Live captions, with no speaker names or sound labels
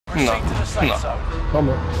Na,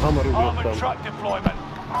 na. Hamar ugrottam.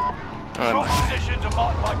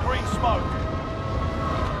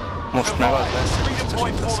 Most meg az lesz, hogy biztos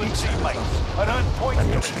itt a színszállata.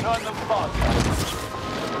 Nem jó senki.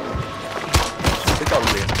 Egy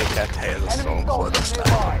alulértékelt hely ez a Stronghold,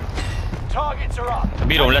 aztán. A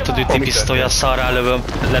bírom le tud ütni pisztolya, szarrá lövöm,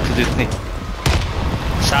 le tud ütni.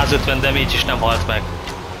 150 damage is nem halt meg.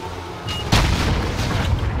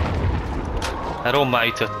 Rommá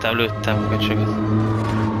ütöttem, lőttem köcsögöt.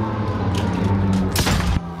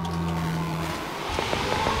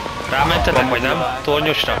 Rámentetek vagy nem?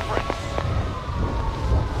 Tornyosra?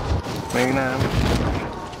 Még nem.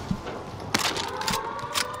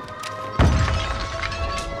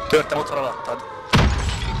 Törtem ott alattad.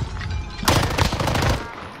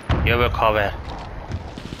 Jövök, haver.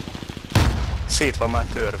 Szét van már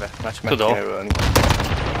törve, már csak meg tudom. kéne ölni.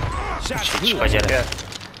 Csicska, gyere.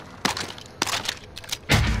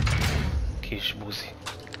 Kis buzi.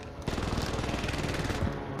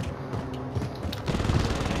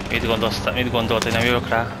 Mit gondolt, hogy nem jövök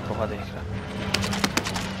rá? Rohadékra.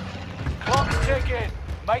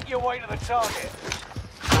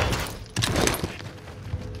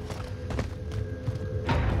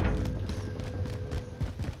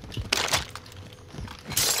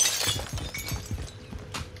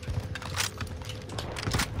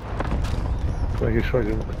 Meg is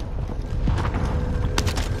vagyunk.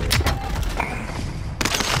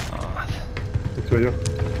 Itt vagyok.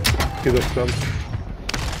 Kidobtam.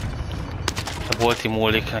 A bolti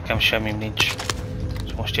múlik, nekem semmim nincs.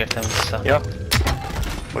 És most értem vissza. Ja.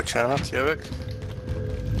 Bocsánat, jövök.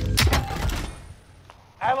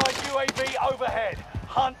 Allied UAV overhead.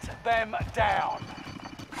 Hunt them down.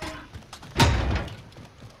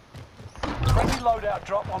 Friendly loadout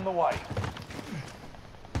drop on the way.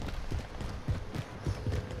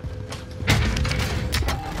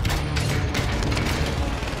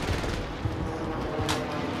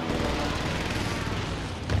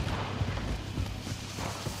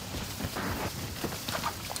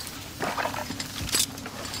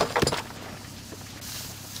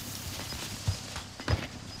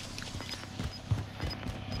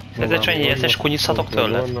 Ez egy csenyéletes, kunyizhatok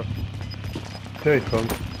tőle? Ja, itt van.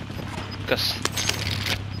 Kösz.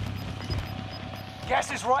 Gas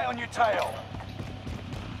is right on your tail.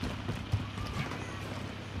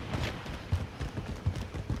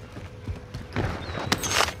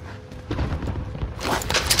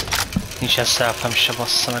 Nincsen selfem se,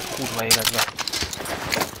 bassza meg, kurva életbe.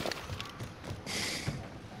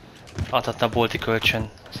 Adhatna bolti kölcsön,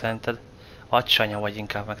 szerinted? Acsanya vagy,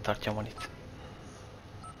 inkább megtartja itt.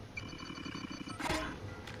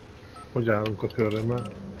 Hogy állunk a körre már?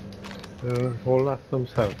 Hol láttam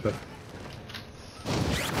selfet?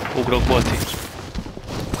 Ugrok bolti.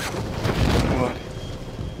 Várj.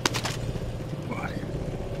 Várj.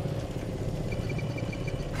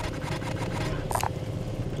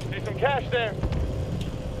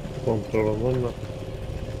 Kontrollom vannak.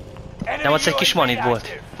 Nem adsz egy kis manit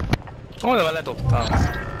volt? Oda ledobtam.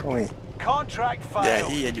 Ui. De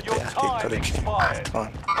így együtt a játékkal is. Van.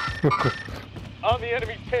 On the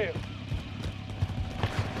enemy's tail.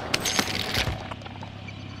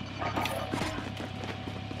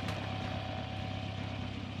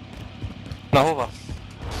 Na hova?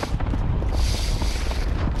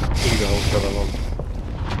 Mindenhol tele van.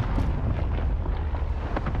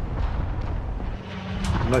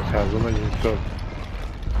 Nagyházba menjünk csak.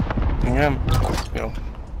 Igen? Jó.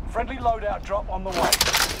 Friendly loadout drop on the way.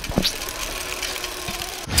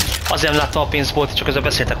 Azért nem láttam a pénzboltit, csak közben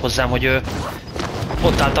beszéltek hozzám, hogy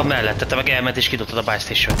ott álltam mellette, te meg elment és kidobtad a buy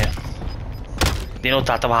station-nél. Én ott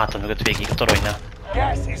álltam a hátam mögött végig a toronynál.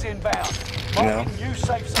 Ja. És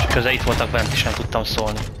közben itt voltak bent és nem tudtam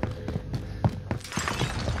szólni.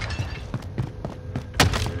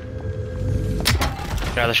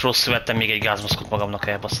 Ráadásul rosszul vettem, még egy gázmaszkot magamnak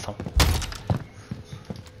elbasztam.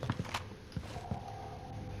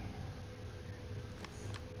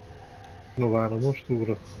 Novára most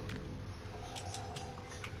ugrok.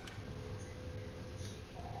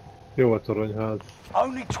 Jó a toronyház.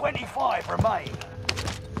 Only 25 remain.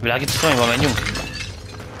 Világító toronyba menjünk?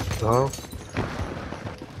 Aha.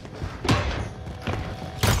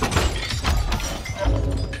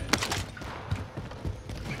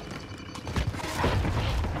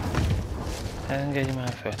 Engedj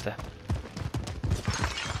már föl, te.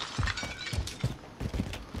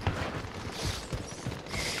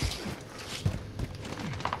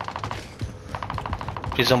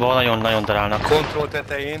 Prisonban nagyon-nagyon darálnak. Kontroll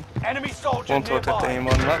tetején. Kontroll tetején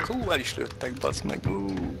vannak. El is lőttek, bazd meg.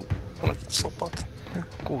 Van egy szopat.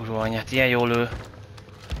 Kurva anyát, ilyen jól lő.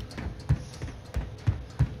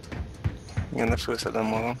 Igen, de fölszedem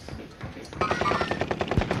magam.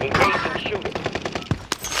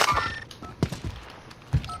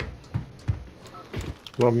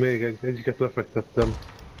 Van még egyiket lefektettem.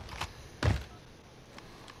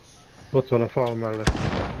 Ott van a fal mellett.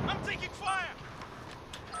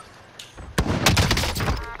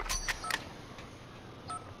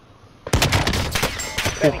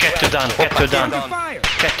 Kettő done.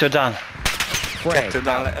 Kettő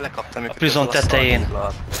done, lekaptam őket. A prison tetején.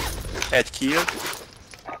 Egy kill.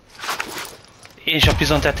 Én is a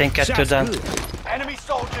prison tetején kettő done. Enemy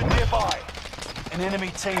soldier nearby. An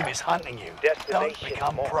enemy team is hunting you. Don't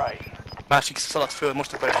become prey. Másik szaladt föl,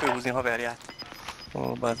 most akarja fölhúzni a haverját.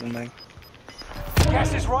 Ó, bázzon meg. Gas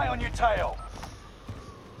is right on your tail.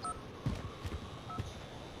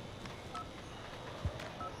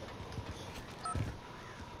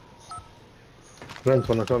 Bent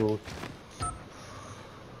vannak alul.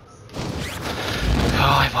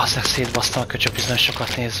 Jaj, bazdmeg, szétbasztam a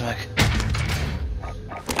köcsögbizonyosokat, nézd meg.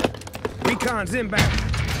 Recon's inbound.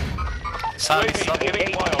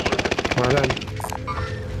 Már nem.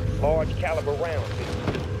 Large caliber rounds.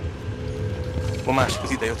 A másik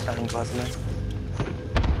az ide jött ránk, bázzon meg.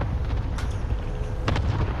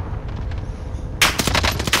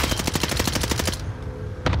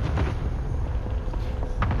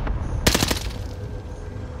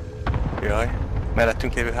 Jaj,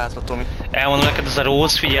 mellettünk lévő házba, Tomi. Elmondom neked, ez a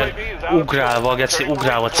Rose, figyelj, ugrálva, geci,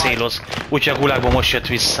 ugrálva céloz. Úgyhogy a gulákból most jött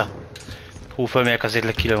vissza. Hú, fölmegyek azért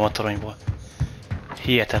le kilőm a toronyból.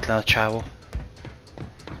 Hihetetlen a csávó.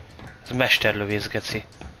 Ez mesterlövész, geci.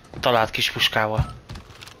 Talált kis puskával.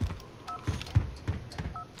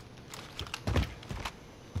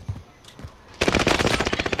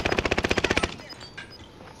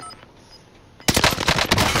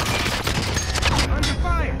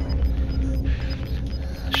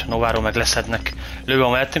 És a Nováról meg leszednek. Lőve a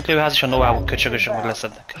mellettünk lévő ház, és a Novából köcsögösök meg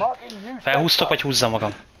leszednek. Felhúztok, vagy húzza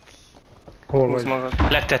magam? Hol Húzz vagy?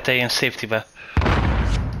 magad. Legtetején, safety-be.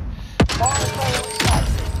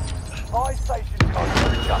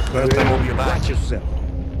 Lőttem mobil bácsi.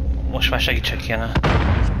 Most már segítsek kéne.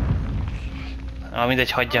 Ah,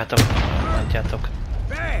 mindegy, hagyjátok. Hagyjátok.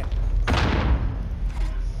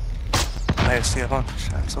 Helyszél van,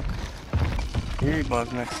 srácok. Hű,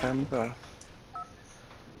 bazd meg szemből.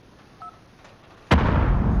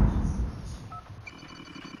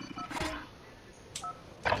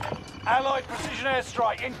 Allied precision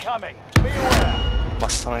airstrike incoming. Be aware.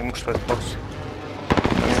 Bassza meg, most vett boss.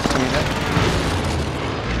 Nem értem ide.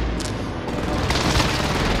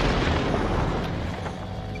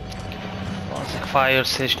 Bazzeg, fire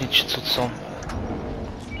sale és nincs cuccom.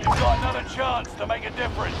 You've got another chance to make a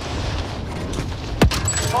difference.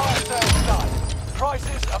 Fire sales done.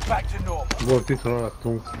 Prices are back to normal. Volt itt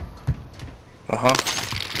alattunk. Aha.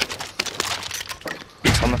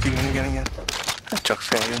 Itt vannak, igen. Hát csak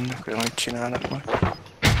feljönnek, olyan mit csinálnak majd.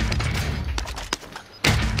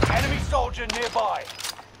 Enemy soldier nearby.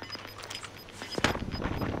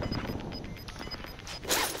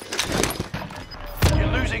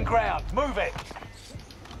 You're losing ground. Move it.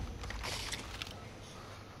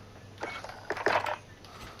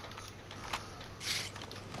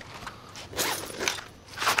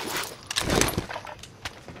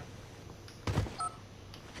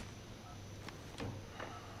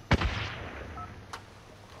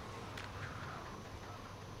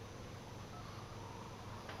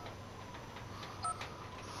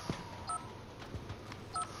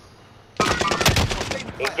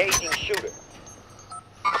 Engaging shooter.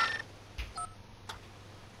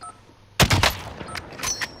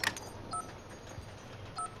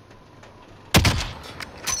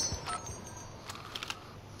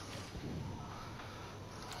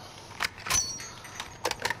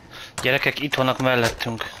 Gyerekek, itt vannak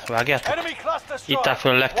mellettünk. Vágjátok? Enemy cluster strike. Itt áll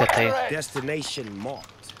föl a legtetején. Destination marked.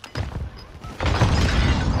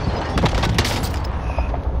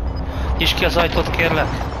 Nyisd ki az ajtót, kérlek.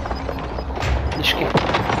 Nyisd ki.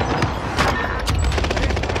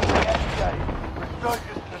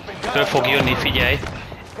 Föl fog jönni, figyelj.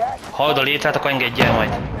 Hallod a létrát, akkor engedj el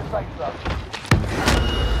majd.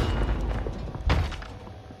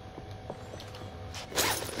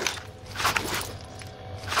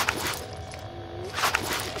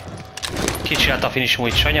 Ki csinálta a finish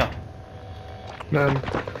move-t, Sanya? Nem.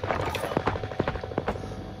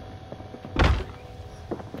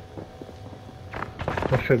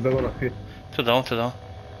 Most jött be valaki. Tudom.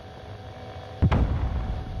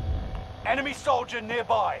 Enemy soldier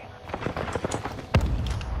nearby.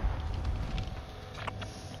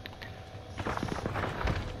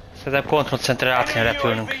 Szerintem control centerre át kell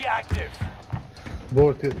repülnünk. UAV active.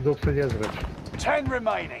 Volt itt, dobsz egy ezres. 10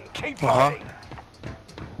 remaining. Keep fighting.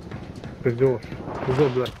 Ez gyors. Ez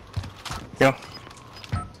dob le. Ja.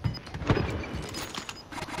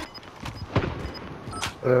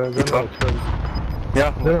 De ne ott fent.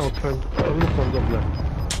 Ja. De ne ott fent. A lukon dob le.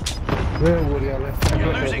 Ne ugorjál le.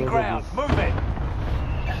 You're losing ground. Move it.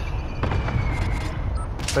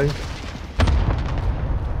 Fent.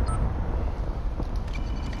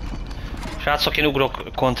 Srácok, én ugrok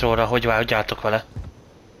kontrollra, hogy álltok vele?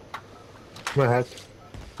 Mehet.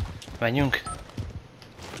 Menjünk?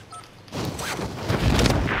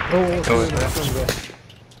 Ó, szembe.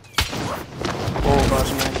 Ó,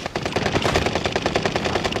 bazd meg.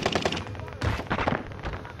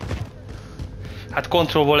 Hát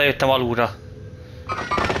kontrollból lejöttem alulra.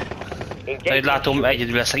 De itt látom,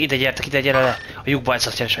 egyedül leszek. Ide gyertek, ide gyere le. A lyukba ez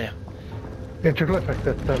a gyerek. Én csak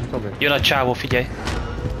lefektettem, Tomi. Jön a csávó, figyelj.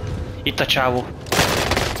 Itt a csávó.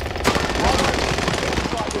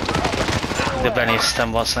 De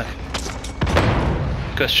benéztem, bassznak.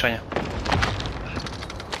 Kösz, Sanya.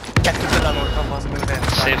 Kettőt lelanoltam, bazd meg.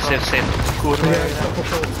 Szép, szép, szép. Kurva Figyelj, élet. tapos.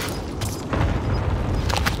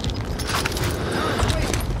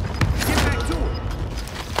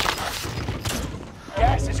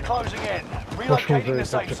 Gas is closing in. Most Relocating the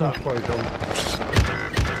safe hozzáértek, csak zone. nincs fajtom.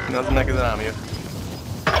 De az neked rám jött.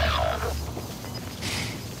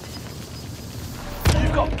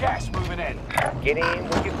 You've got gas moving in. Get in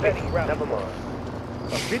when you're ready. Number one.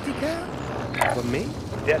 A 50 cal? For me?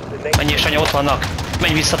 Destination. Annyi és Sanya, ott vannak.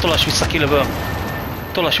 Menj vissza, tolass vissza, kilövöm.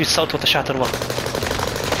 Tolass vissza, ott volt a sátorban.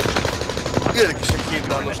 Gyerek is egy két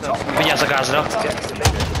lános, nem. Vigyázz a gázra.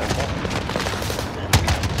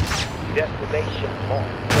 Destination mark.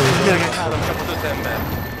 Gyerekek, 3 csapat, 5 ember.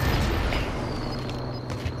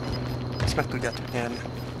 Ezt meg tudjátok nyerni.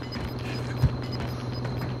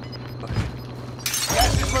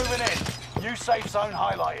 Gas is moving in. New safe zone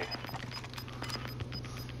highlighted.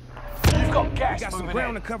 You've got gas Got some moving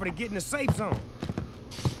ground in. to cover to get in the safe zone.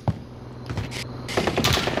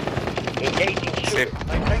 Engaging shooter. Szép.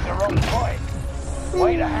 They picked the wrong fight.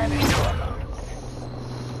 Way to hand it to them.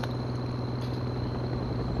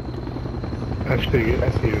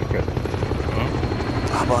 Eszi őket.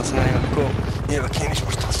 Ah, bazd meg, akkor jövök én is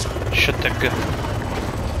most hozzá. Sötöggö.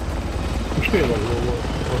 És tényleg jó volt.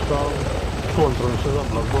 Ott a kontroll és az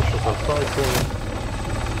ablakból sokat szajtol.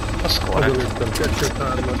 Az korrekt. Adoléptem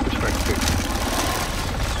 2-3-at és megszék.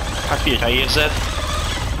 Hát figyelj, ha érzed.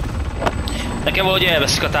 Nekem valahogy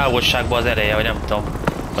elveszik a távolságba az ereje, vagy nem tudom.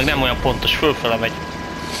 Vagy nem olyan pontos, fölfele megy.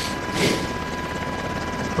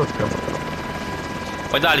 Ott kell.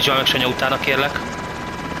 Majd állítsd meg Sanya utána, kérlek.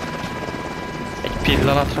 Egy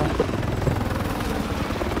pillanatra.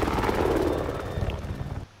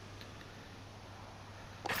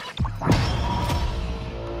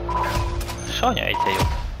 Sanya egyre jobb.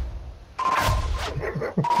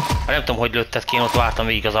 Nem tudom, hogy lőtted ki, én ott vártam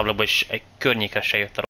végig az ablakba, és egy környékre se jött a